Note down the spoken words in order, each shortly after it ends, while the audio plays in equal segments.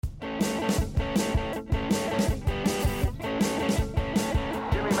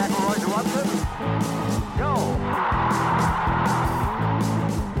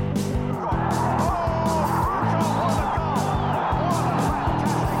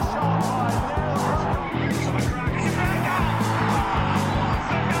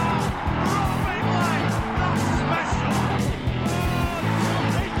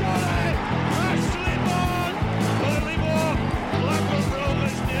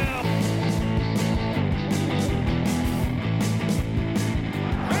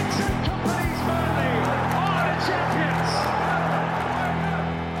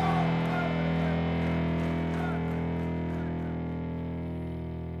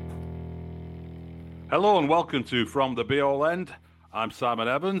Hello and welcome to From the Be-All End. I'm Simon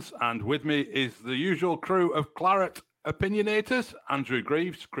Evans, and with me is the usual crew of Claret opinionators, Andrew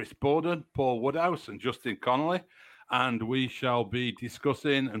Greaves, Chris Bowden, Paul Woodhouse and Justin Connolly. And we shall be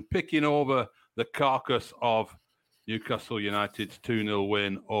discussing and picking over the carcass of Newcastle United's 2-0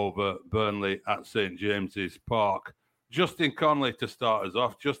 win over Burnley at St James's Park. Justin Connolly to start us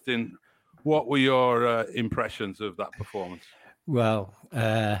off. Justin, what were your impressions of that performance? Well,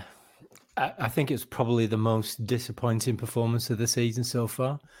 I think it's probably the most disappointing performance of the season so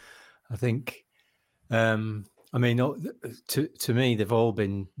far. I think, to me, they've all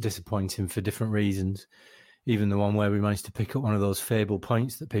been disappointing for different reasons. Even the one where we managed to pick up one of those fabled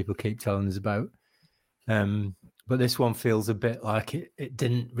points that people keep telling us about. But this one feels a bit like it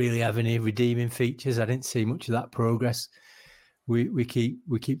didn't really have any redeeming features. I didn't see much of that progress we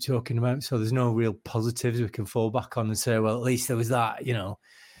keep talking about. So there's no real positives we can fall back on and say, well, at least there was that, you know.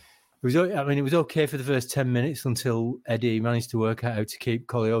 It was okay for the first 10 minutes until Eddie managed to work out how to keep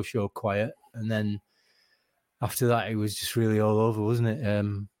Koleosho quiet. And then after that, it was just really all over, wasn't it?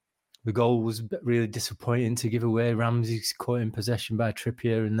 The goal was really disappointing to give away. Ramsey's caught in possession by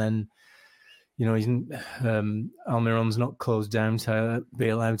Trippier. And then, you know, Almiron's not closed down to be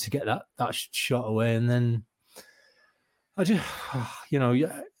allowed to get that shot away. And then I just,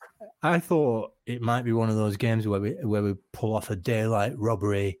 I thought it might be one of those games where we pull off a daylight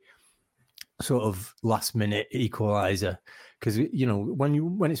robbery sort of last minute equaliser, because you know when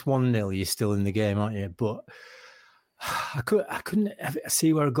it's 1-0 you're still in the game, aren't you? But I couldn't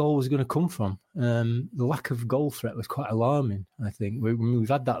see where a goal was going to come from. The lack of goal threat was quite alarming. I think we've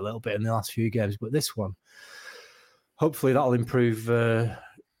had that a little bit in the last few games, but this one, hopefully that'll improve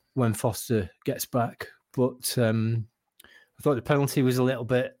when Foster gets back. But I thought the penalty was a little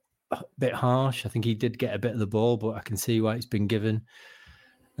bit harsh. I think he did get a bit of the ball, but I can see why it's been given.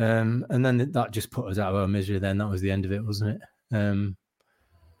 And then that just put us out of our misery then. That was the end of it, wasn't it? And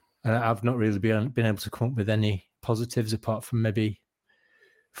I've not really been able to come up with any positives apart from maybe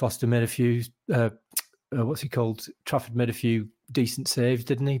Foster made a few, Trafford made a few decent saves,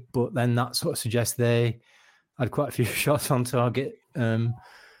 didn't he? But then that sort of suggests they had quite a few shots on target.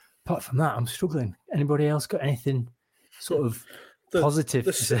 Apart from that, I'm struggling. Anybody else got anything sort of positive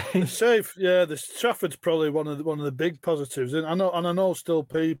to say? The save, yeah, the Trafford's probably one of the big positives. And I know still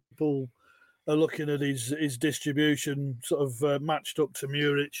people are looking at his distribution sort of matched up to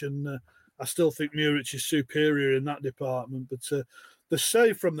Muric, and I still think Muric is superior in that department. But the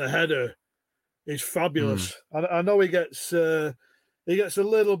save from the header is fabulous. I know he gets a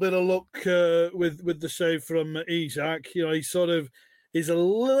little bit of luck with the save from Isak. You know, he's a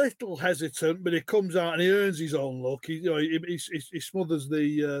little hesitant, but he comes out and he earns his own luck. He smothers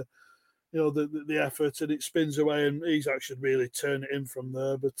the effort and it spins away, and Isak should really turn it in from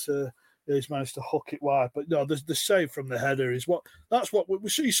there. But he's managed to hook it wide. But no, the save from the header is what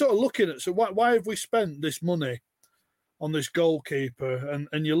you're sort of looking at. So why have we spent this money on this goalkeeper?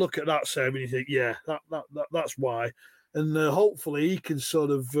 And you look at that save and you think, yeah, that's why. And hopefully he can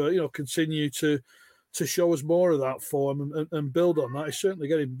sort of continue to show us more of that form and build on that. He's certainly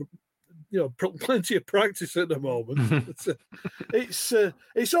getting, plenty of practice at the moment.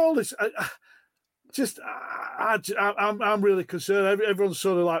 It's all this. I'm really concerned. Everyone's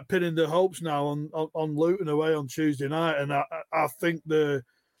sort of like pinning their hopes now on Luton away on Tuesday night, and I think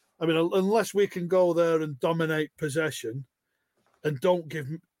unless we can go there and dominate possession and don't give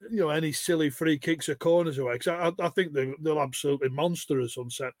any silly free kicks or corners away, because I think they'll absolutely monster us on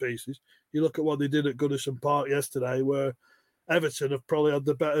set pieces. You look at what they did at Goodison Park yesterday, where Everton have probably had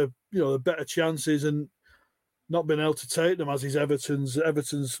the better chances and not been able to take them, as is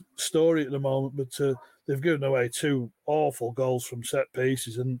Everton's story at the moment. But they've given away two awful goals from set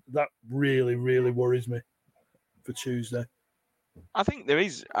pieces, and that really, really worries me for Tuesday. I think there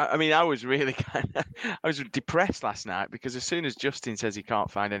is. I was really I was depressed last night, because as soon as Justin says he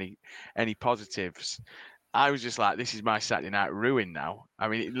can't find any positives, I was just like, this is my Saturday night ruined now. I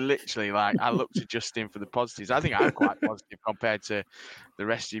mean, it literally, like, I looked to Justin for the positives. I think I'm quite positive compared to the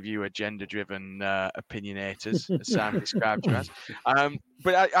rest of you agenda-driven opinionators, as Sam described you as.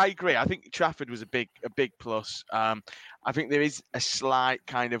 But I agree. I think Trafford was a big plus. I think there is a slight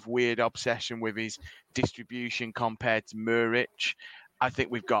kind of weird obsession with his distribution compared to Muric. I think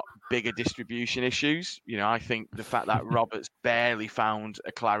we've got bigger distribution issues. I think the fact that Roberts barely found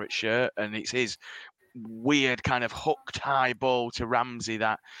a claret shirt, and it's his weird kind of hooked high ball to Ramsey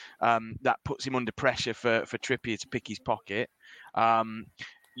that puts him under pressure for Trippier to pick his pocket.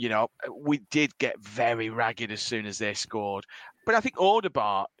 We did get very ragged as soon as they scored. But I think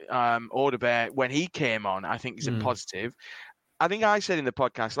Alderweireld, when he came on, I think is a positive. I think I said in the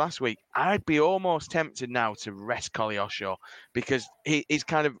podcast last week, I'd be almost tempted now to rest Koleosho because his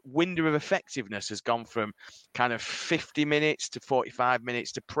kind of window of effectiveness has gone from kind of 50 minutes to 45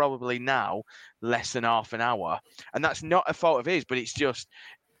 minutes to probably now less than half an hour. And that's not a fault of his, but it's just,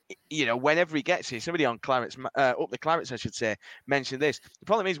 whenever he gets here, somebody on Claret's, up the Clarets, I should say, mentioned this. The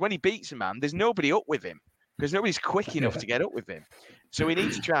problem is when he beats a man, there's nobody up with him because nobody's quick enough to get up with him. So we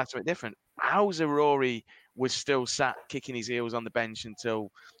need to try something different. How's Rory was still sat kicking his heels on the bench until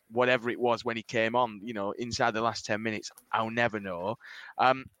whatever it was when he came on, inside the last 10 minutes, I'll never know.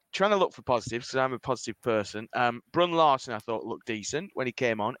 Trying to look for positives because I'm a positive person. Brun Larson, I thought, looked decent when he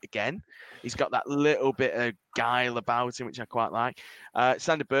came on again. He's got that little bit of guile about him, which I quite like.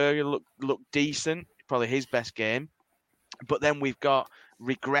 Sander Berger looked decent, probably his best game. But then we've got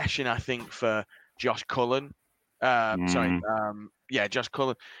regression, I think, for Josh Cullen. Josh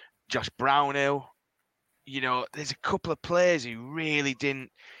Cullen. Josh Brownhill. There's a couple of players who really didn't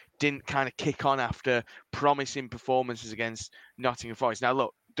kind of kick on after promising performances against Nottingham Forest. Now,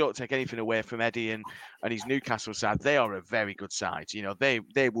 look, don't take anything away from Eddie and his Newcastle side. They are a very good side.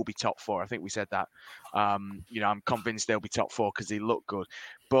 They will be top four. I think we said that. I'm convinced they'll be top four because they look good.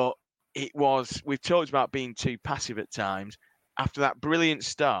 But we've talked about being too passive at times. After that brilliant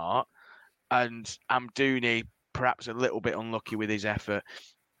start, and Amdouni perhaps a little bit unlucky with his effort,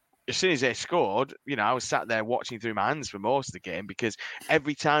 as soon as they scored, I was sat there watching through my hands for most of the game because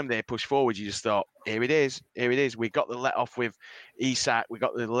every time they pushed forward, you just thought, here it is. We got the let off with Isak, we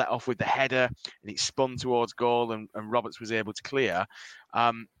got the let off with the header, and it spun towards goal, and Roberts was able to clear.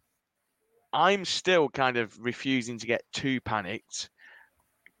 I'm still kind of refusing to get too panicked.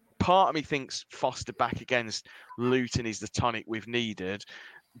 Part of me thinks Foster back against Luton is the tonic we've needed,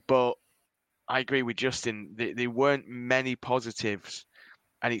 but I agree with Justin. There weren't many positives.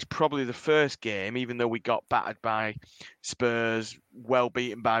 And it's probably the first game, even though we got battered by Spurs, well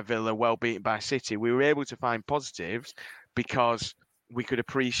beaten by Villa, well beaten by City, we were able to find positives because we could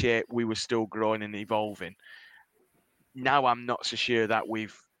appreciate we were still growing and evolving. Now I'm not so sure that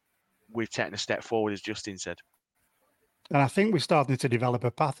we've taken a step forward, as Justin said. And I think we're starting to develop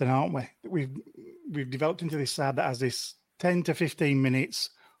a pattern, aren't we? We've developed into this side that has this 10 to 15 minutes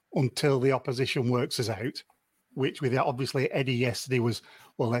until the opposition works us out, which with obviously Eddie yesterday was,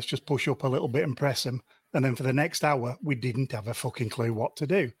 well, let's just push up a little bit and press them. And then for the next hour, we didn't have a fucking clue what to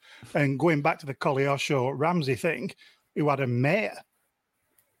do. And going back to the Koleosho-Ramsey thing, who had a mare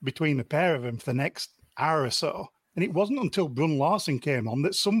between the pair of them for the next hour or so. And it wasn't until Brun Larson came on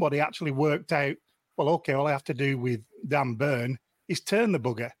that somebody actually worked out, well, okay, all I have to do with Dan Burn is turn the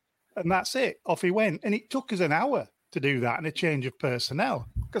bugger. And that's it. Off he went. And it took us an hour to do that and a change of personnel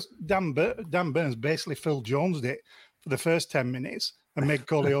because Dan Burns basically Phil Jones'd it for the first 10 minutes and made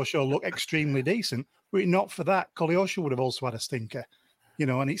Koleosho look extremely decent. Were it not for that, Koleosho would have also had a stinker.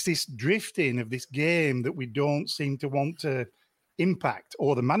 And it's this drifting of this game that we don't seem to want to impact,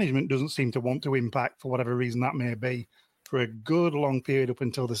 or the management doesn't seem to want to impact for whatever reason that may be, for a good long period up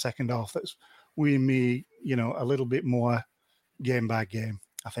until the second half. That's we me, a little bit more game by game,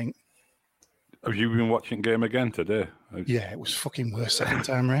 I think. Have you been watching game again today? Yeah, it was fucking worse second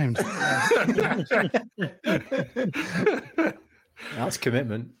time round. That's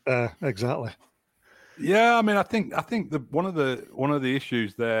commitment. Exactly. Yeah, I mean, I think one of the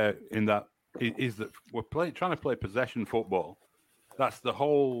issues there in that is that we're trying to play possession football. That's the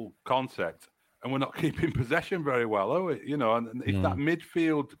whole concept, and we're not keeping possession very well, are we? And it's that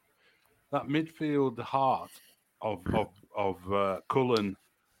midfield heart of Cullen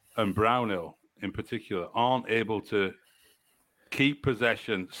and Brownhill in particular aren't able to keep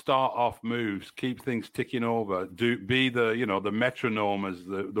possession, start off moves, keep things ticking over, be the metronome, as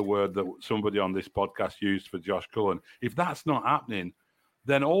the word that somebody on this podcast used for Josh Cullen. If that's not happening,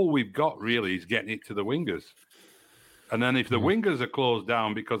 then all we've got really is getting it to the wingers. And then if the wingers are closed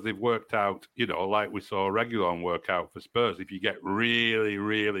down because they've worked out, like we saw Reguilon work out for Spurs, if you get really,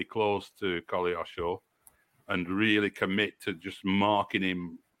 really close to Koleosho and really commit to just marking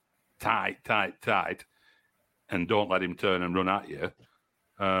him tight, and don't let him turn and run at you,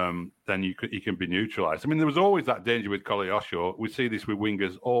 then he can be neutralised. I mean, there was always that danger with Koleosho. We see this with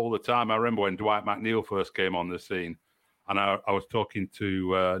wingers all the time. I remember when Dwight McNeil first came on the scene, and I was talking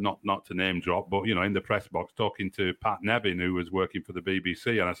to, not to name drop, but, in the press box, talking to Pat Nevin, who was working for the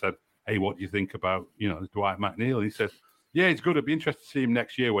BBC, and I said, hey, what do you think about, Dwight McNeil? And he said, yeah, it's good. It'd be interesting to see him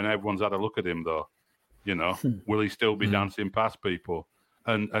next year when everyone's had a look at him, though. Will he still be dancing past people?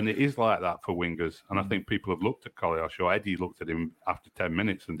 And it is like that for wingers. And I think people have looked at Koleosho. Eddie looked at him after 10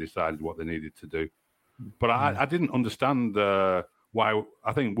 minutes and decided what they needed to do. But I didn't understand why.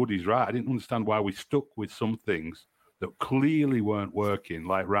 I think Woody's right. I didn't understand why we stuck with some things that clearly weren't working,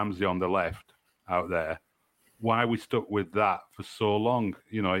 like Ramsey on the left out there, why we stuck with that for so long.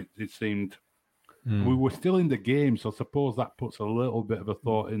 You know, it seemed we were still in the game, so I suppose that puts a little bit of a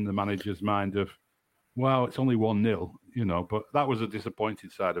thought in the manager's mind of, well, it's only 1-0, you know, but that was a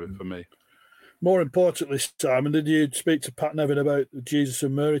disappointing side of it for me. More importantly, Simon, did you speak to Pat Nevin about the Jesus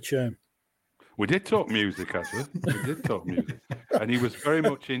and Mary chain? We did talk music, actually. We did talk music, and he was very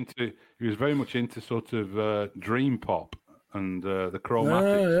much into sort of dream pop and the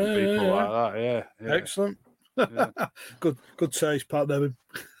Chromatics and people like that. Yeah. Excellent. Yeah. Good taste, Pat Nevin.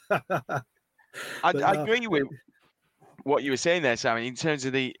 I agree with what you were saying there, Simon. In terms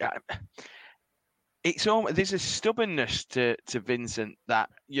of the, there's a stubbornness to Vincent that,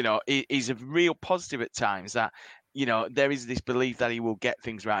 you know, is a real positive at times. That, you know, there is this belief that he will get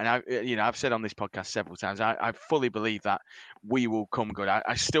things right. And I've said on this podcast several times, I fully believe that we will come good.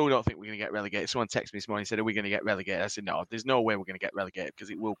 I still don't think we're going to get relegated. Someone texted me this morning and said, "Are we going to get relegated?" I said, "No, there's no way we're going to get relegated because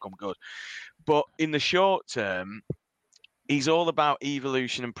it will come good." But in the short term, he's all about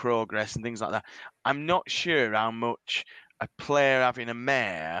evolution and progress and things like that. I'm not sure how much a player having a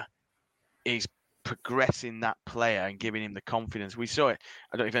mare is progressing that player and giving him the confidence. We saw it.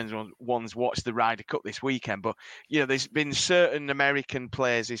 I don't know if anyone's watched the Ryder Cup this weekend, but, you know, there's been certain American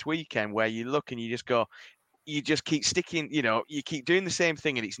players this weekend where you look and you just go, you just keep sticking, you know, you keep doing the same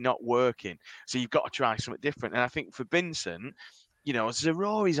thing and it's not working. So you've got to try something different. And I think for Vincent, you know,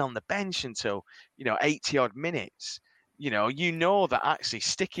 Zaroury's on the bench until, you know, 80 odd minutes. You know that actually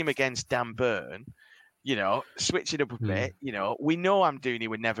stick him against Dan Burn, you know, switch it up a bit. You know, we know Amdouni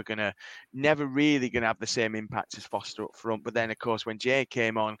were never really gonna have the same impact as Foster up front. But then, of course, when Jay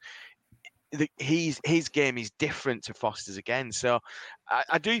came on, his game is different to Foster's again. So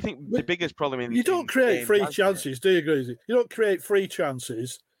I do think the biggest problem you don't create free chances, do you, Greasy? You don't create free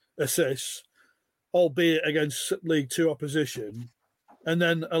chances, assists, albeit against League Two opposition. And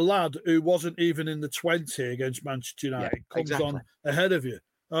then a lad who wasn't even in the 20 against Manchester United comes on ahead of you.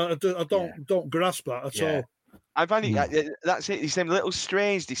 I don't grasp that at all. I find that's it. These same little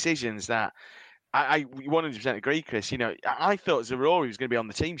strange decisions that I 100% agree, Chris. You know, I thought Zaroury was going to be on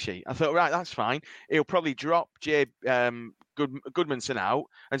the team sheet. I thought, right, that's fine. He'll probably drop Goodmanson out,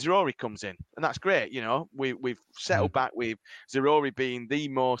 and Zaroury comes in, and that's great. You know, we've settled back with Zaroury being the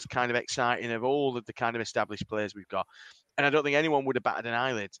most kind of exciting of all of the kind of established players we've got. And I don't think anyone would have batted an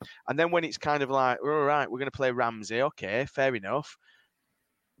eyelid. And then when it's kind of like, all right, we're going to play Ramsey. Okay, fair enough.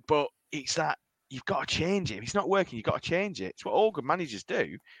 But it's that you've got to change it. If it's not working, you've got to change it. It's what all good managers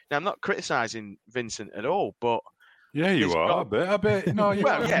do. Now, I'm not criticising Vincent at all, but yeah, you are a bit. No, you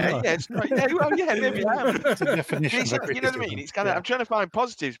well, yeah, maybe I am. It's a definition. You know what I mean? It's kind of. I'm trying to find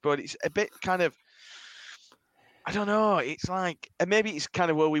positives, but it's a bit kind of. I don't know. It's like maybe it's kind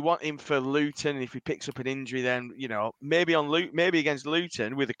of where we want him for Luton. And if he picks up an injury, then, you know, maybe against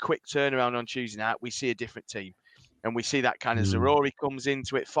Luton with a quick turnaround on Tuesday night, we see a different team, and we see that kind of Zaroury comes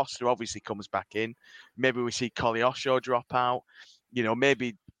into it. Foster obviously comes back in. Maybe we see Koleosho drop out. You know,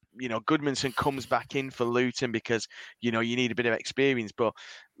 maybe, you know, Goodmanson comes back in for Luton because, you know, you need a bit of experience. But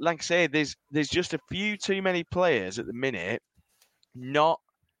like I say, there's just a few too many players at the minute not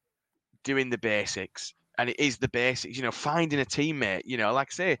doing the basics. And it is the basics, you know, finding a teammate. You know, like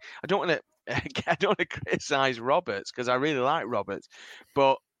I say, I don't want to criticise Roberts because I really like Roberts,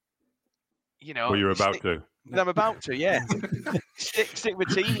 but, you know, well, you're about to. I'm about to, yeah. stick with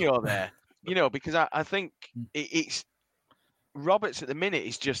Tino there, you know, because I think it's Roberts at the minute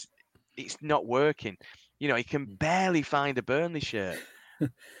is just it's not working. You know, he can barely find a Burnley shirt.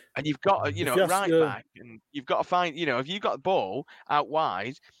 And you've got, you know, back, and you've got to find, you know, if you've got the ball out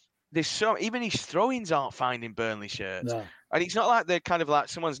wide. There's even his throw-ins aren't finding Burnley shirts. No. And it's not like they're kind of like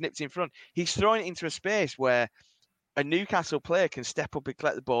someone's nipped in front. He's throwing it into a space where a Newcastle player can step up and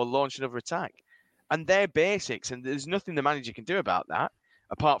collect the ball, launch another attack. And they're basics, and there's nothing the manager can do about that,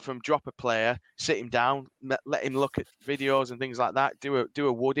 apart from drop a player, sit him down, let him look at videos and things like that, do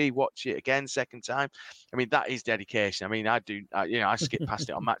a Woody, watch it again, second time. I mean, that is dedication. I mean, I skip past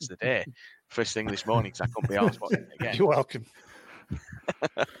it on Match of the Day first thing this morning because I couldn't be arsed watching it again. You're welcome.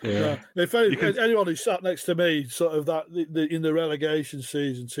 If anyone who sat next to me, sort of in the relegation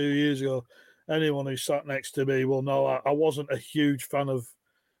season 2 years ago, anyone who sat next to me will know I wasn't a huge fan of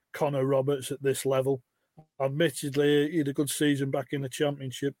Connor Roberts at this level. Admittedly, he had a good season back in the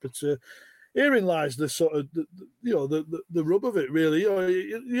Championship, but herein lies the sort of the rub of it. Really,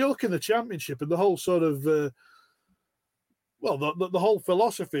 you look in the Championship, and the whole sort of the whole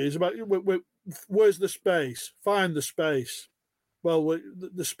philosophy is about where's the space? Find the space. Well,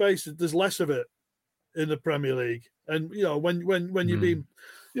 the space, there's less of it in the Premier League, and you know when you've been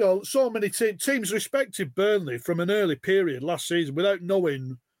so many teams respected Burnley from an early period last season without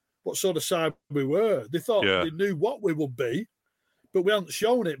knowing what sort of side we were. They thought they knew what we would be, but we hadn't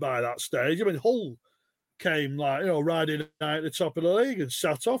shown it by that stage. I mean, Hull came riding out at the top of the league and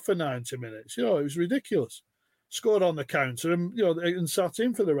sat off for 90 minutes. It was ridiculous. Scored on the counter and sat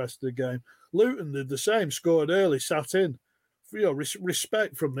in for the rest of the game. Luton did the same, scored early, sat in.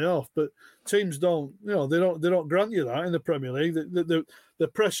 Respect from the off, but teams don't grant you that in the Premier League. The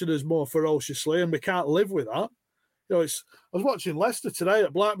pressure is more ferociously, and we can't live with that. I was watching Leicester today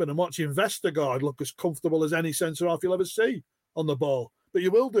at Blackburn and watching Vestergaard look as comfortable as any centre half you'll ever see on the ball. But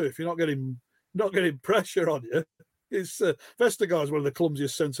you will do if you're not getting pressure on you. It's Vestergaard's one of the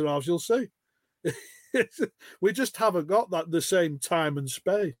clumsiest centre halves you'll see. We just haven't got the same time and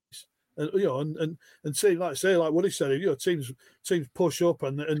space. And teams like Woody said, teams push up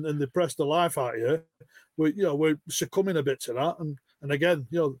and they press the life out of you. We're succumbing a bit to that, and again,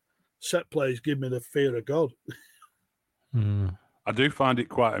 set plays give me the fear of God. I do find it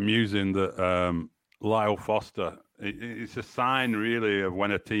quite amusing that Lyle Foster. It's a sign really of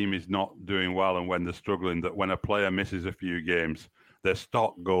when a team is not doing well and when they're struggling. That when a player misses a few games, their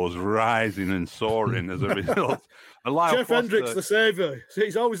stock goes rising and soaring as a result. Jeff Hendrick's the saviour.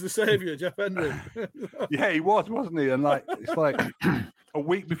 He's always the saviour, Jeff Hendrick. Yeah, he was, wasn't he? And it's like a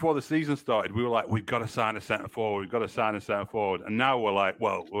week before the season started, we were like, we've got to sign a centre forward. We've got to sign a centre forward. And now we're like,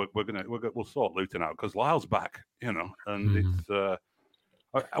 well, we'll sort Luton out because Lyle's back, And it's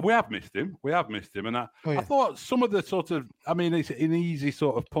we have missed him. And I thought some of the sort of, it's an easy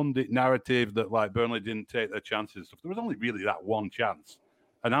sort of pundit narrative that like Burnley didn't take their chances and stuff. There was only really that one chance.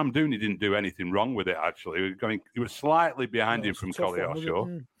 And Amdouni didn't do anything wrong with it, actually. He was slightly behind him from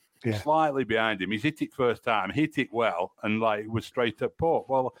Koleosho. Slightly behind him. He's hit it first time, hit it well, and it was straight at port.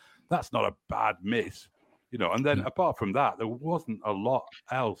 Well, that's not a bad miss. And then apart from that, there wasn't a lot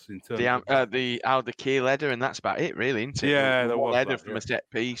else in terms of the keel header, and that's about it, really, isn't it? Yeah, there was header from a set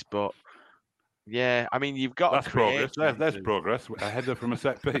piece, but you've got that's progress. There's progress. A header from a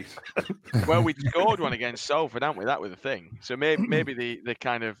set piece. Well, we scored one against Salford, haven't we? That was the thing. So maybe the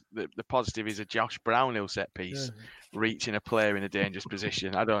kind of the positive is a Josh Brownhill set piece, reaching a player in a dangerous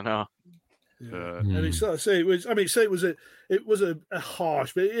position. I don't know. And it's like I say, it was a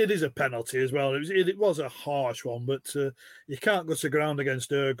harsh, but it is a penalty as well. It was a harsh one, but you can't go to ground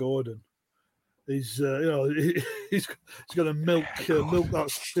against Gordon. He's he's going to milk that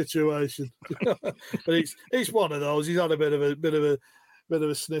situation. But it's one of those. He's had a bit of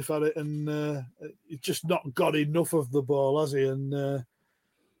a sniff at it, and he's just not got enough of the ball, has he? And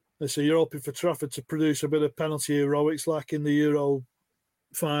so you're hoping for Trafford to produce a bit of penalty heroics like in the Euro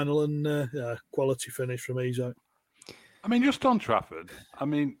final, and quality finish from Isak. Just on Trafford,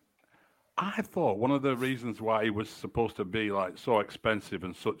 I thought one of the reasons why he was supposed to be so expensive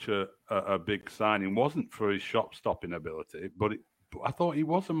and such a big signing wasn't for his shot stopping ability, but I thought he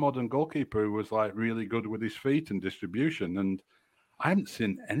was a modern goalkeeper who was really good with his feet and distribution, and I haven't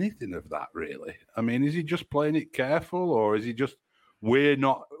seen anything of that really. Is he just playing it careful, or is he just we're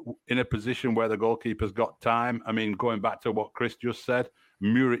not in a position where the goalkeeper's got time? Going back to what Chris just said,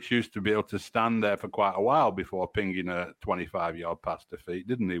 Muric used to be able to stand there for quite a while before pinging a 25-yard pass to feet,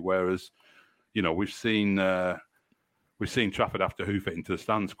 didn't he? Whereas, we've seen Trafford have to hoof it into the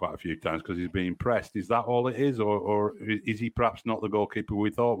stands quite a few times because he's being pressed. Is that all it is, or is he perhaps not the goalkeeper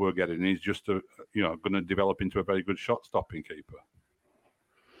we thought we were getting? He's just going to develop into a very good shot-stopping keeper.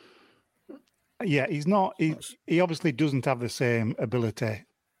 Yeah, he's not. He obviously doesn't have the same ability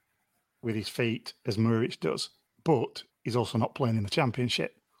with his feet as Muric does, but he's also not playing in the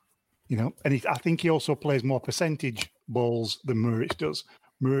Championship, And I think he also plays more percentage balls than Muric does.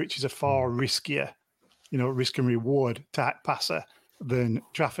 Muric is a far riskier, risk and reward type passer than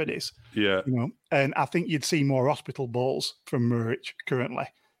Trafford is. Yeah. And I think you'd see more hospital balls from Muric currently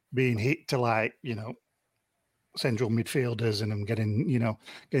being hit to central midfielders and them getting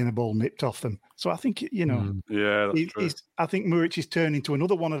the ball nipped off them. So I think, I think Muric is turning into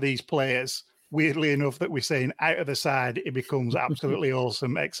another one of these players, weirdly enough, that we're saying out of the side, it becomes absolutely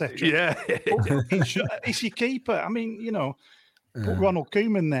awesome, etc. Yeah. It's your keeper. Put Ronald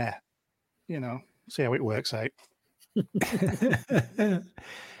Koeman there, see how it works out.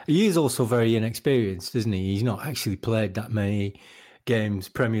 He is also very inexperienced, isn't he? He's not actually played that many games,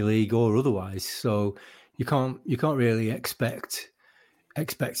 Premier League or otherwise. So you can't really expect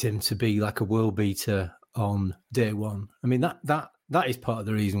him to be like a world beater on day one. That is part of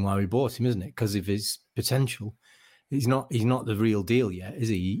the reason why we bought him, isn't it? Because of his potential. He's not the real deal yet, is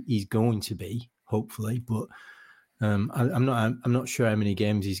he? He's going to be, hopefully, but I'm not sure how many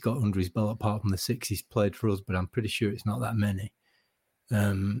games he's got under his belt apart from the 6 he's played for us, but I'm pretty sure it's not that many.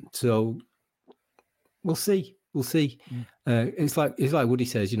 So we'll see. We'll see. It's like Woody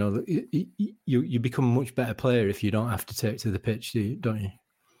says, you become a much better player if you don't have to take to the pitch, don't you?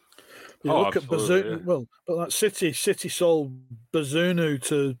 You look at Bazunu. Well, but that City sold Bazunu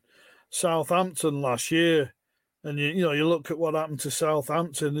to Southampton last year, and you look at what happened to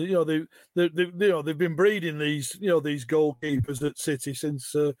Southampton. They've been breeding these goalkeepers at City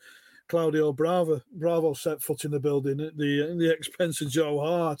since Claudio Bravo set foot in the building at the expense of Joe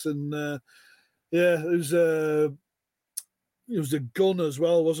Hart, and it was a gun as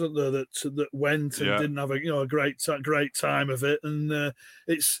well, wasn't there? That went and didn't have a great time of it, and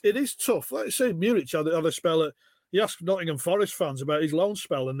it is tough. Like I say, Muric had a spell at. You ask Nottingham Forest fans about his loan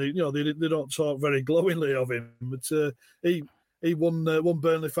spell, and they don't talk very glowingly of him. But he won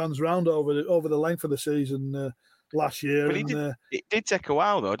Burnley fans round over the length of the season last year. But it did take a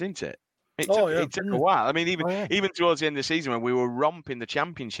while, though, didn't it? It took a while. I mean, even towards the end of the season when we were romping the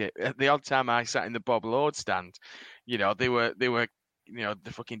Championship, at the odd time I sat in the Bob Lord stand, they were the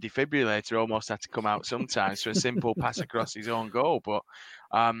fucking defibrillator almost had to come out sometimes for a simple pass across his own goal. But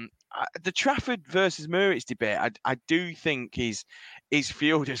the Trafford versus Muric debate, I do think is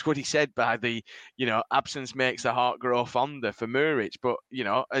fueled, as Woody said, by the absence makes the heart grow fonder for Muric. But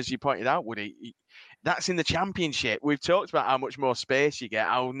as you pointed out, Woody, that's in the Championship. We've talked about how much more space you get,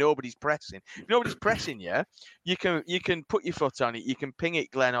 how nobody's pressing. If nobody's pressing you, you can put your foot on it. You can ping it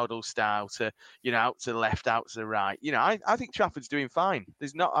Glenn Hoddle style to out to the left, out to the right. I think Trafford's doing fine.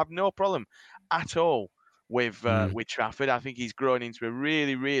 I've no problem at all with Trafford. I think he's grown into a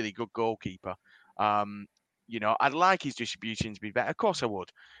really, really good goalkeeper. I'd like his distribution to be better. Of course I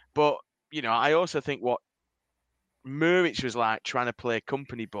would. But, I also think what Muric was like trying to play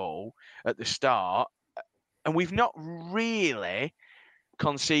company ball at the start, and we've not really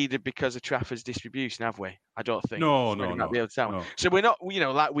conceded because of Trafford's distribution, have we? I don't think. No. So we're not,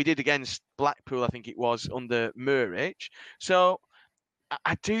 like we did against Blackpool, I think it was under Muric. So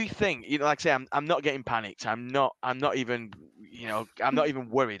I do think, like I say, I'm not getting panicked. I'm not even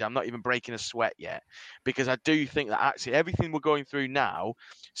worried. I'm not even breaking a sweat yet, because I do think that actually everything we're going through now,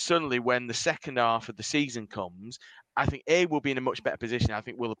 suddenly when the second half of the season comes, I think we'll be in a much better position. I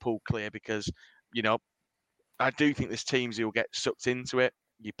think we'll pull clear because, I do think there's teams who will get sucked into it.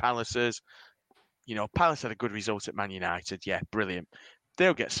 Your Palacers, Palace had a good result at Man United. Yeah, brilliant.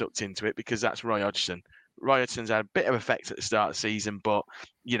 They'll get sucked into it because that's Roy Hodgson. Roy Hodgson's had a bit of effect at the start of the season, but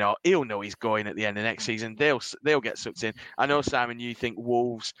he'll know he's going at the end of next season. They'll get sucked in. I know, Simon, you think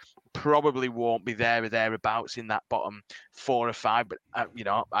Wolves probably won't be there or thereabouts in that bottom 4 or 5, but I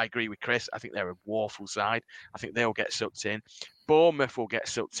agree with Chris. I think they're a woeful side. I think they'll get sucked in. Bournemouth will get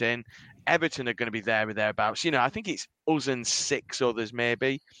sucked in. Everton are going to be there or thereabouts. I think it's us and 6 others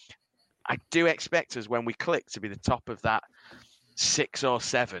maybe. I do expect us, when we click, to be the top of that 6 or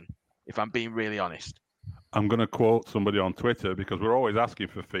 7, if I'm being really honest. I'm going to quote somebody on Twitter because we're always asking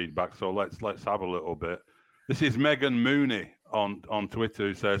for feedback. So let's have a little bit. This is Megan Mooney on Twitter,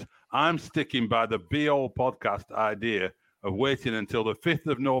 who says, "I'm sticking by the BO podcast idea of waiting until the 5th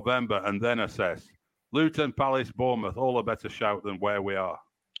of November and then assess. Luton, Palace, Bournemouth, all a better shout than where we are."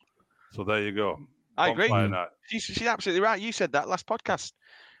 So there you go. I agree. She's absolutely right. You said that last podcast.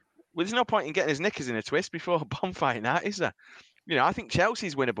 Well, there's no point in getting his knickers in a twist before bonfire night, is there? I think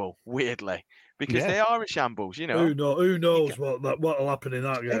Chelsea's winnable, weirdly, because they are a shambles. Who knows what'll happen in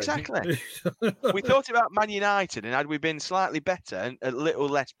that game? Exactly. We thought about Man United, and had we been slightly better and a little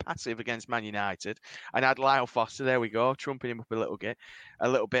less passive against Man United, and had Lyle Foster, there we go, trumping him up a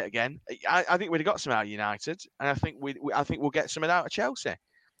little bit again. I think we'd have got some out of United, and I think we'll get some out of Chelsea.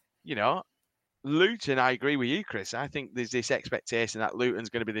 Luton, I agree with you, Chris. I think there's this expectation that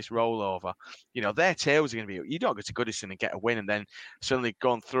Luton's going to be this rollover. Their tails are going to be. You don't go to Goodison and get a win and then suddenly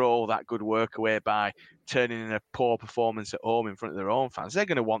go and throw all that good work away by turning in a poor performance at home in front of their own fans. They're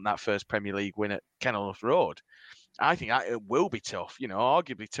going to want that first Premier League win at Kenilworth Road. I think it will be tough.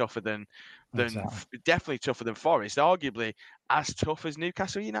 Arguably tougher than definitely tougher than Forest. Arguably as tough as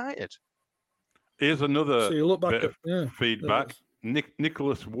Newcastle United. Here's another bit of feedback.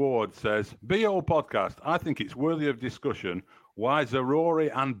 Nicholas Ward says, BO podcast, I think it's worthy of discussion why Zaroury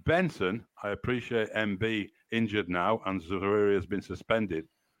and Benson, I appreciate MB injured now and Zaroury has been suspended,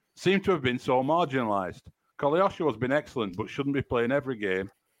 seem to have been so marginalised. Koleosho has been excellent but shouldn't be playing every game,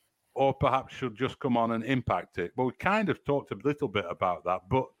 or perhaps should just come on and impact it. Well, we kind of talked a little bit about that,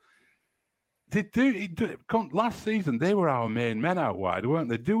 but last season they were our main men out wide, weren't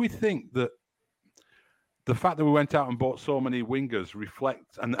they? Do we think that the fact that we went out and bought so many wingers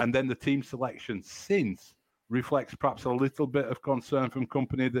reflects, and then the team selection since reflects perhaps a little bit of concern from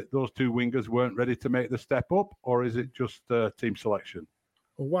company that those 2 wingers weren't ready to make the step up, or is it just team selection?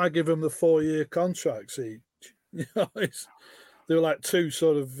 Well, why give them the 4-year contracts each? You know, they were like two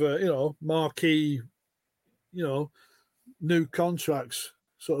sort of marquee, new contracts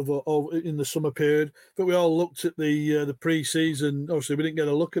sort of in the summer period. But we all looked at the pre-season. Obviously, we didn't get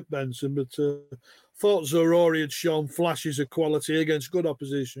a look at Benson, but thought Zaroury had shown flashes of quality against good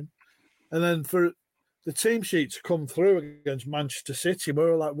opposition. And then for the team sheet to come through against Manchester City, we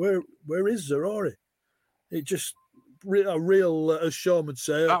were like, where is Zaroury? It just a real, as Sean would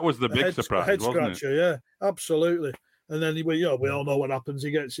say, that was the big surprise, head wasn't scratcher. it? Yeah, absolutely. And then we all know what happens.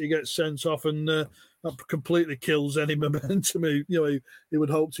 He gets sent off, and that completely kills any momentum he would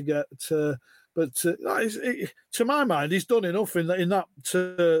hope to get. But to my mind, he's done enough in that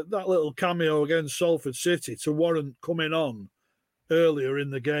little cameo against Salford City to warrant coming on earlier in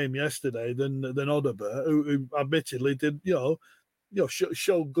the game yesterday than Odobert, who admittedly did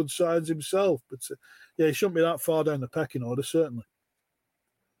show good signs himself. But he shouldn't be that far down the pecking order, certainly.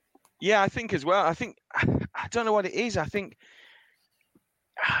 Yeah, I think as well. I think I don't know what it is. I think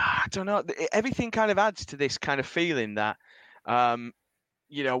I don't know. Everything kind of adds to this kind of feeling that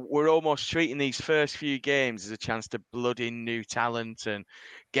we're almost treating these first few games as a chance to blood in new talent and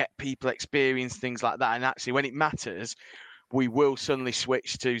get people experience things like that. And actually, when it matters, we will suddenly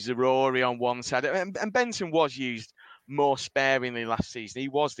switch to Zaroury on one side. And Benson was used more sparingly last season. He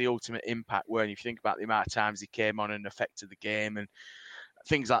was the ultimate impact, weren't he? If you think about the amount of times he came on and affected the game and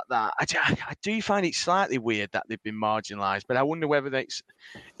things like that. I do find it slightly weird that they've been marginalised, but I wonder whether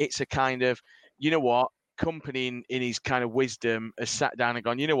it's a kind of, Company in his kind of wisdom has sat down and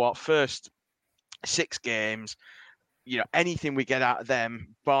gone, first 6 games, anything we get out of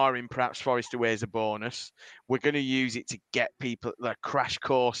them, barring perhaps Forest away as a bonus, we're going to use it to get people a crash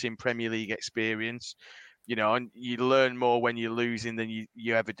course in Premier League experience. And you learn more when you're losing than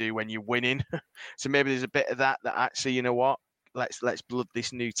you ever do when you're winning. So maybe there's a bit of that actually, let's blood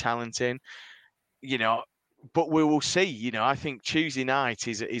this new talent in, but we will see. I think Tuesday night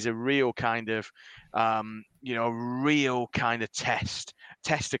is a real kind of, real kind of test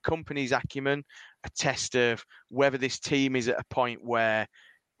of Company's acumen, a test of whether this team is at a point where,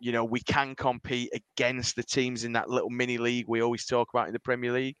 we can compete against the teams in that little mini league we always talk about in the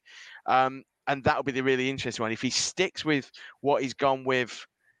Premier League. And that'll be the really interesting one. If he sticks with what he's gone with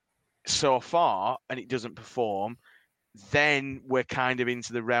so far and it doesn't perform, then we're kind of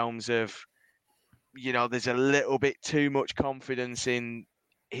into the realms of, there's a little bit too much confidence in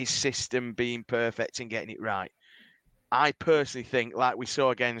his system being perfect and getting it right. I personally think, like we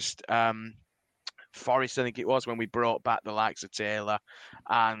saw against Forest, I think it was, when we brought back the likes of Taylor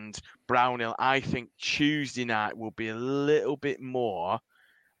and Brownhill, I think Tuesday night will be a little bit more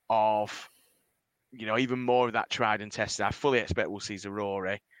of, even more of that tried and tested. I fully expect we'll see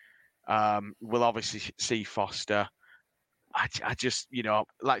Zaroury. We'll obviously see Foster. I just,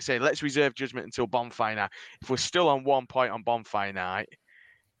 like I say, let's reserve judgment until bonfire night. If we're still on 1 point on bonfire night,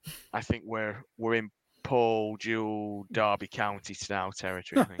 I think we're in Paul, Jewell, Derby County now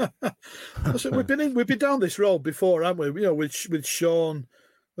territory. I think. So we've been down this road before, haven't we? With Sean,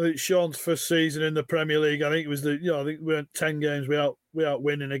 Sean's first season in the Premier League. I think it was I think we went 10 games without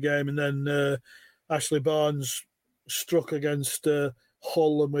winning a game, and then Ashley Barnes struck against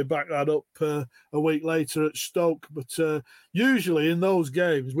Hull, and we backed that up a week later at Stoke. But usually in those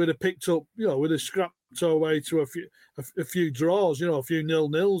games, we'd have picked up, we'd have scrapped our way to a few draws, a few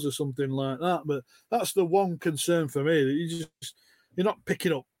 0-0s or something like that. But that's the one concern for me, that you're not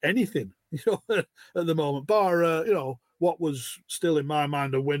picking up anything, at the moment, bar what was still in my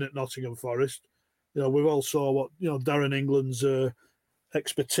mind a win at Nottingham Forest. We've all saw what Darren England's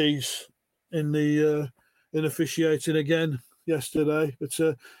expertise in officiating again yesterday,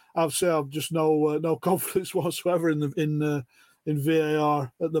 but I've just no confidence whatsoever in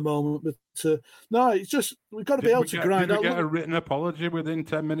VAR at the moment. But no, it's just we've got to be able to grind did out. We get a written apology within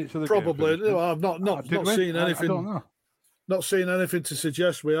 10 minutes of the probably. game? I've not seen anything. I don't know. Not seen anything to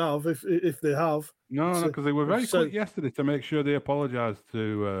suggest we have. If they have, no, because they were very quick yesterday to make sure they apologised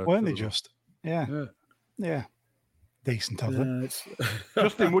to. Weren't they just? Yeah. Decent of them.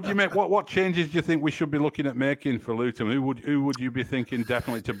 Justin, would you make what changes do you think we should be looking at making for Luton? Who would you be thinking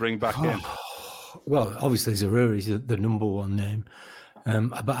definitely to bring back in? Well, obviously Zaroury is the number one name,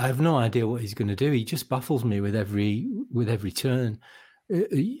 but I have no idea what he's going to do. He just baffles me with every turn.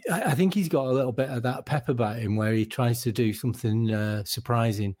 I think he's got a little bit of that pep about him, where he tries to do something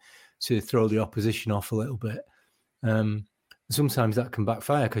surprising to throw the opposition off a little bit. Sometimes that can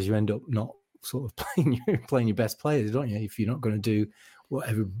backfire because you end up not sort of playing your best players, don't you? If you're not going to do what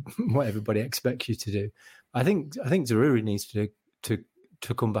everybody expects you to do, I think Zaroury needs to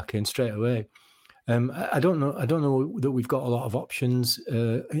come back in straight away. I don't know. I don't know that we've got a lot of options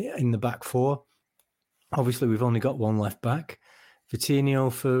in the back four. Obviously, we've only got one left back.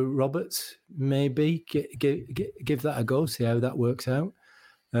 Vitinho for Roberts, maybe give that a go. See how that works out.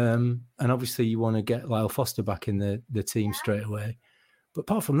 And obviously, you want to get Lyle Foster back in the team straight away. But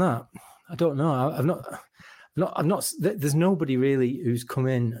apart from that, I don't know. I've not. There's nobody really who's come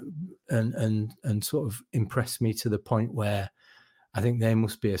in and sort of impressed me to the point where I think they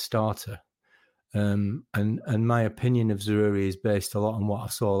must be a starter. And my opinion of Zaroury is based a lot on what I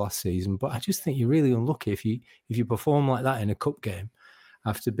saw last season. But I just think you're really unlucky if you perform like that in a cup game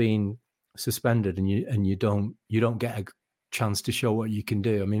after being suspended and you don't get a chance to show what you can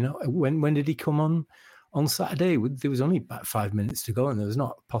do. I mean, when did he come on Saturday? There was only about 5 minutes to go, and there was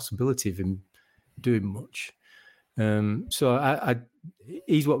not a possibility of him doing much. So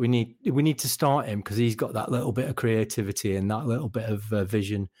he's what we need. We need to start him because he's got that little bit of creativity and that little bit of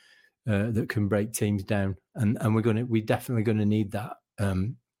vision that can break teams down, and we're definitely going to need that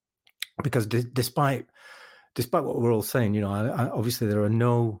because despite what we're all saying, obviously there are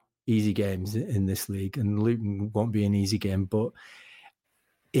no easy games in this league, and Luton won't be an easy game, but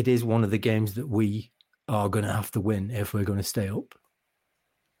it is one of the games that we are going to have to win if we're going to stay up.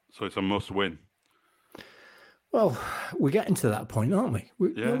 So it's a must win. Well, we're getting to that point, aren't we?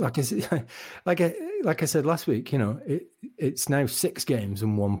 Yeah. Like I said last week, it's now 6 games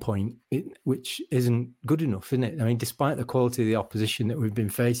and 1 point, which isn't good enough, isn't it? I mean, despite the quality of the opposition that we've been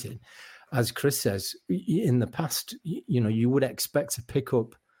facing, as Chris says, in the past, you would expect to pick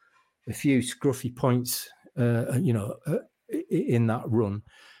up a few scruffy points, in that run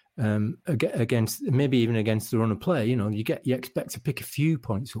against maybe even against the run of play. You expect to pick a few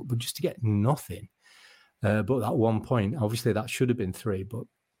points up, but just to get nothing. But that 1 point, obviously, that should have been 3. But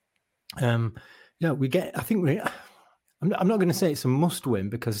we get. I think I'm not going to say it's a must win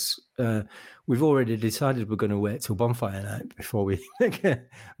because we've already decided we're going to wait till bonfire night before we make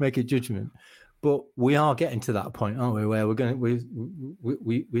a judgment. But we are getting to that point, aren't we? Where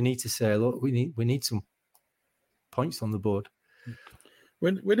we need to say, look, we need some points on the board.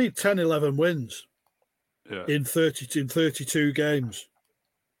 We need 10, 11 wins in 32 games.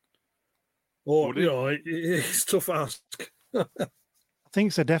 Or, it's tough ask. I think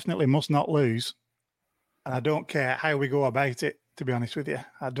it's a definitely must not lose. And I don't care how we go about it, to be honest with you.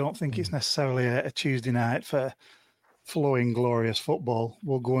 I don't think it's necessarily a Tuesday night for flowing, glorious football.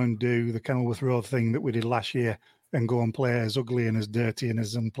 We'll go and do the Kenilworth Road thing that we did last year and go and play as ugly and as dirty and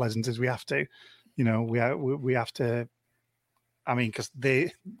as unpleasant as we have to. We have to, because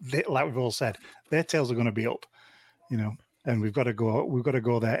they, like we've all said, their tails are going to be up, and we've got to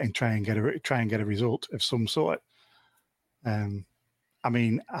go there and try and get a result of some sort. I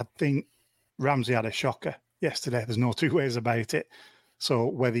think Ramsey had a shocker yesterday. There's no two ways about it. So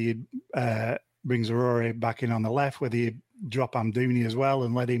whether you bring Zaroury back in on the left, whether you drop Amdouni as well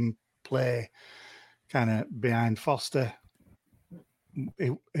and let him play kind of behind Foster,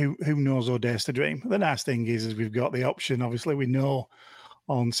 who knows or dares to dream. The nice thing is we've got the option. Obviously, we know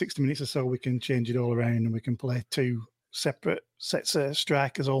on 60 minutes or so we can change it all around and we can play 2 separate sets of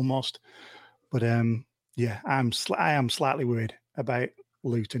strikers almost. But I am slightly worried about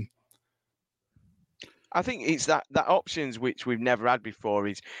Luton. I think it's that options which we've never had before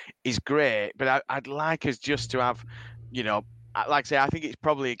is great, but I'd like us just to have, like I say, I think it's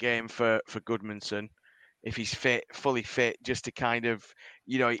probably a game for Goodmanson if he's fully fit, just to kind of,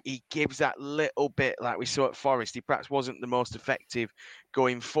 he gives that little bit like we saw at Forest. He perhaps wasn't the most effective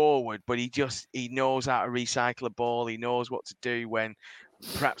going forward, but he knows how to recycle a ball. He knows what to do when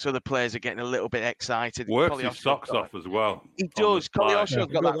perhaps other players are getting a little bit excited. Works his socks off as well. He does. Koleosho's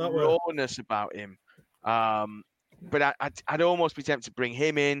got that rawness about him. But I'd almost be tempted to bring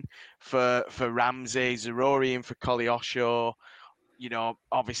him in for Ramsey, Zaroury in for Koleosho.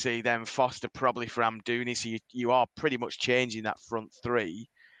 Obviously then Foster probably for Amdouni. So you are pretty much changing that front 3.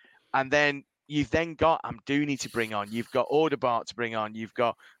 And then you've then got Amdouni to bring on. You've got Audebart to bring on. You've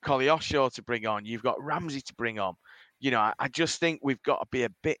got Koleosho to bring on. You've got Ramsey to bring on. I just think we've got to be a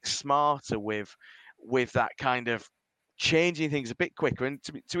bit smarter with that kind of changing things a bit quicker. And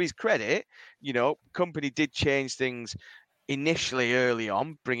to his credit, Company did change things initially early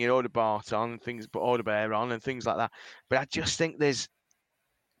on, bringing Audebart on, Audebert on and things like that. But I just think there's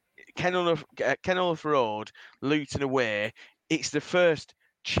Kenilworth Road, Luton away. It's the first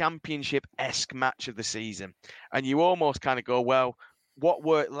championship-esque match of the season. And you almost kind of go, well, what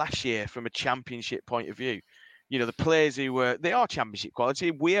worked last year from a championship point of view? The players they are championship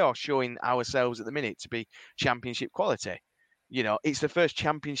quality. We are showing ourselves at the minute to be championship quality. You know, it's the first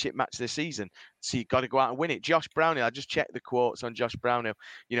championship match of the season, so you've got to go out and win it. Josh Brownhill, I just checked the quotes on Josh Brownhill.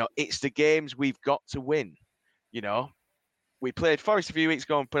 You know, it's the games we've got to win. You know, we played Forest a few weeks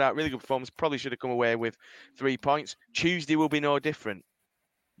ago and put out really good performance. Probably should have come away with 3 points. Tuesday will be no different.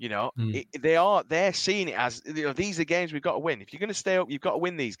 You know, they're seeing it as, you know, these are games we've got to win. If you're going to stay up, you've got to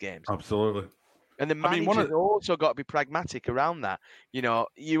win these games. Absolutely. And the manager's also got to be pragmatic around that. You know,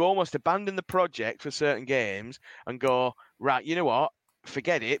 you almost abandon the project for certain games and go, right, you know what,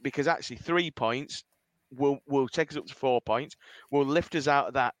 forget it, because actually 3 points will take us up to 4 points, will lift us out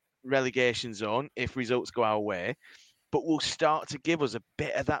of that relegation zone if results go our way, but will start to give us a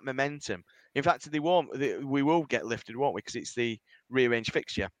bit of that momentum. In fact, we will get lifted, won't we? Because it's the rearranged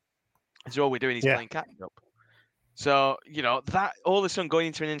fixture. So all we're doing is playing catch up. So, you know, that all of a sudden going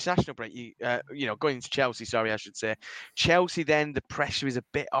into an international break, going into Chelsea, sorry, I should say. Chelsea, then the pressure is a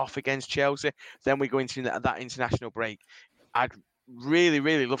bit off against Chelsea. Then we go into that international break. I'd really,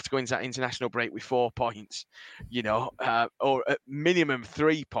 really love to go into that international break with 4 points, you know, or at minimum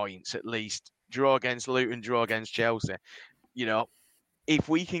 3 points at least. Draw against Luton, draw against Chelsea. You know, if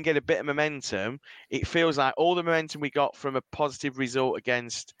we can get a bit of momentum, it feels like all the momentum we got from a positive result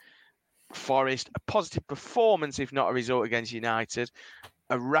against Forest, a positive performance, if not a result against United,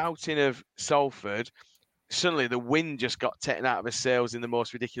 a routing of Salford, suddenly the wind just got taken out of our sails in the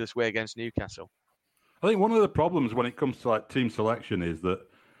most ridiculous way against Newcastle. I think one of the problems when it comes to like team selection is that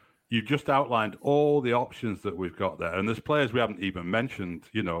you just outlined all the options that we've got there, and there's players we haven't even mentioned.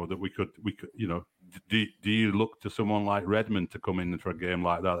 You know that we could. You know, do you look to someone like Redmond to come in for a game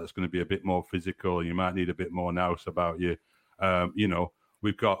like that? That's going to be a bit more physical. You might need a bit more nous about you. You know.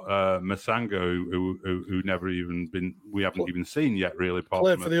 We've got Masanga, who never even been. We haven't even seen yet, really.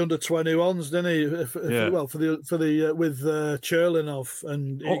 Played for the under-21s, didn't he? Well, for the with Cherlinov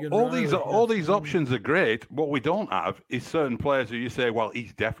and all these options are great. What we don't have is certain players who you say, well,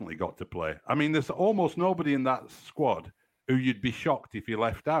 he's definitely got to play. I mean, there's almost nobody in that squad who you'd be shocked if you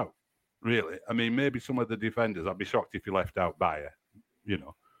left out. Really, I mean, maybe some of the defenders. I'd be shocked if you left out Bayer, you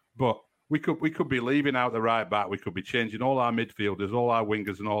know, but. We could be leaving out the right back. We could be changing all our midfielders, all our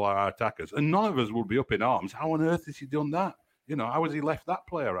wingers, and all our attackers, and none of us would be up in arms. How on earth has he done that? You know, how has he left that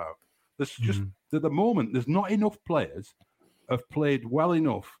player out? There's just at the moment there's not enough players have played well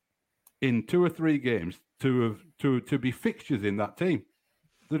enough in 2 or 3 games to be fixtures in that team.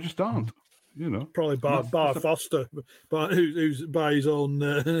 There just aren't. You know, probably Bar Foster, but who's by his own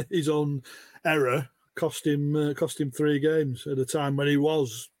error cost him 3 games at a time when he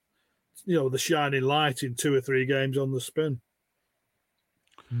was. You know, the shining light in 2 or 3 games on the spin.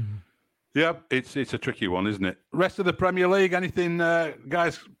 Yeah, it's a tricky one, isn't it? Rest of the Premier League, anything,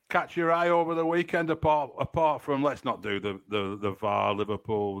 guys, catch your eye over the weekend apart from let's not do the VAR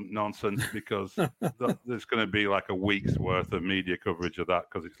Liverpool nonsense because there's going to be like a week's worth of media coverage of that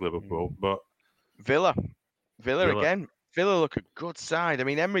because it's Liverpool. But Villa again. Villa look a good side. I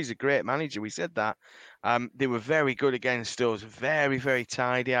mean, Emery's a great manager. We said that. They were very good against us. Very, very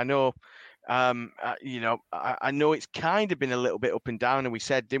tidy. I know, I know it's kind of been a little bit up and down. And we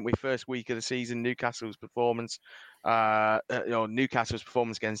said, didn't we, first week of the season, Newcastle's performance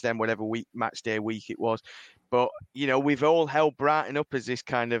against them, whatever match day week it was. But, you know, we've all held Brighton up as this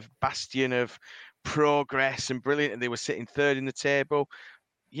kind of bastion of progress and brilliant. And they were sitting 3rd in the table.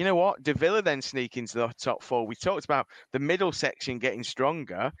 You know what? De Villa then sneak into the top 4. We talked about the middle section getting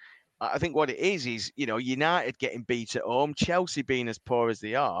stronger. I think what it is, you know, United getting beat at home, Chelsea being as poor as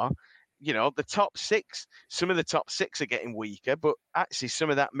they are. You know, the top 6, some of the top 6 are getting weaker, but actually some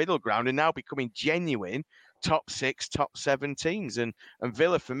of that middle ground are now becoming genuine top 6, top 7 teams. And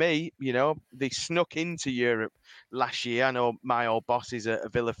Villa, for me, you know, they snuck into Europe last year. I know my old boss is a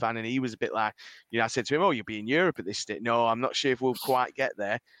Villa fan, and he was a bit like, you know, I said to him, oh, you'll be in Europe at this stage. No, I'm not sure if we'll quite get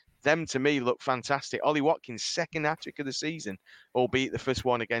there. Them, to me, look fantastic. Ollie Watkins' second hat-trick of the season, albeit the first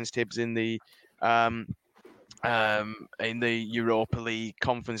one against Hibs in the Europa League,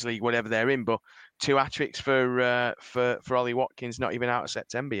 Conference League, whatever they're in. But 2 hat-tricks for Ollie Watkins, not even out of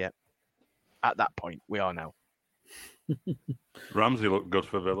September yet. At that point, we are now. Ramsey looked good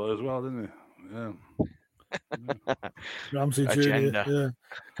for Villa as well, didn't he? Yeah. Ramsey Jr. Yeah.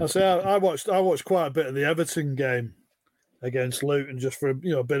 I say I watched quite a bit of the Everton game against Luton just for a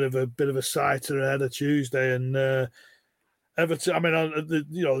bit of a sighter ahead of Tuesday, and Everton. I mean,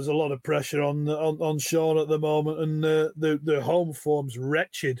 there's a lot of pressure on Sean at the moment, and the home form's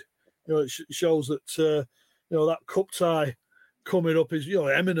wretched. You know, it shows that that cup tie coming up is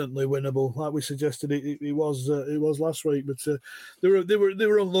eminently winnable, like we suggested it was last week. But they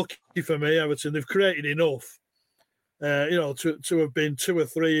were unlucky for me, Everton. They've created enough, to have been 2 or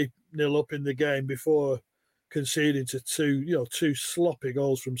 3-0 up in the game before conceding to two sloppy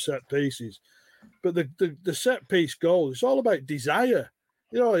goals from set pieces. But the set piece goal, it's all about desire.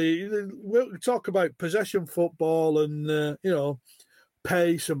 We talk about possession football and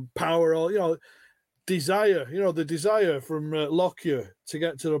pace and power. Desire. The desire from Lockyer to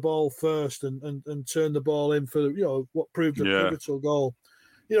get to the ball first and turn the ball in for what proved a pivotal goal.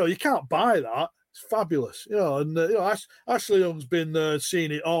 You can't buy that. It's fabulous. Ashley Young's been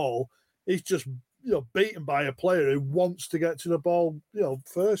seeing it all. He's just beaten by a player who wants to get to the ball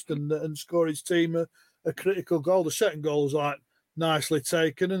first and score his team a critical goal. The second goal was nicely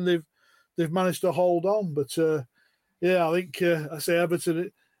taken, and they've managed to hold on. But I think I say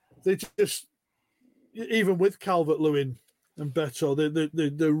Everton, they just, even with Calvert-Lewin and Beto,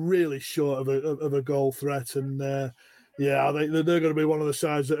 they're really short of a goal threat. And I think they're going to be one of the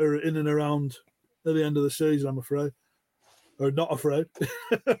sides that are in and around at the end of the season, I'm afraid, or not afraid.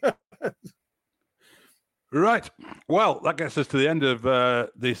 Right. Well, that gets us to the end of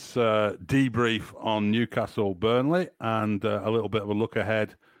this debrief on Newcastle Burnley, and a little bit of a look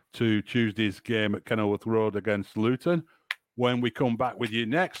ahead to Tuesday's game at Kenilworth Road against Luton. When we come back with you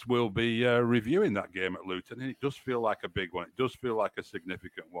next, we'll be reviewing that game at Luton, and it does feel like a big one. It does feel like a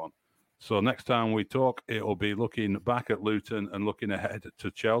significant one. So next time we talk, it'll be looking back at Luton and looking ahead to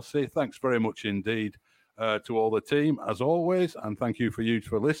Chelsea. Thanks very much indeed to all the team, as always, and thank you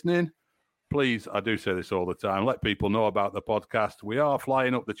for listening. Please, I do say this all the time, let people know about the podcast. We are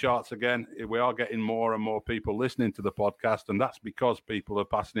flying up the charts again. We are getting more and more people listening to the podcast, and that's because people are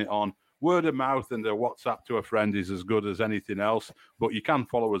passing it on. Word of mouth and the WhatsApp to a friend is as good as anything else. But you can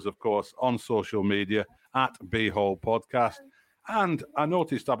follow us, of course, on social media at B-Hole Podcast. And I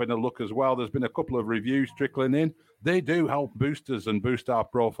noticed, having a look as well, there's been a couple of reviews trickling in. They do help boost us and boost our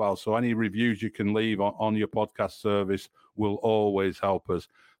profile. So any reviews you can leave on your podcast service will always help us.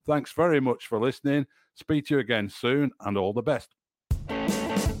 Thanks very much for listening. Speak to you again soon, and all the best. Jimmy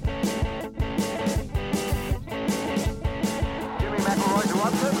McElroy to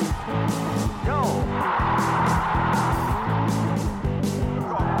Watson.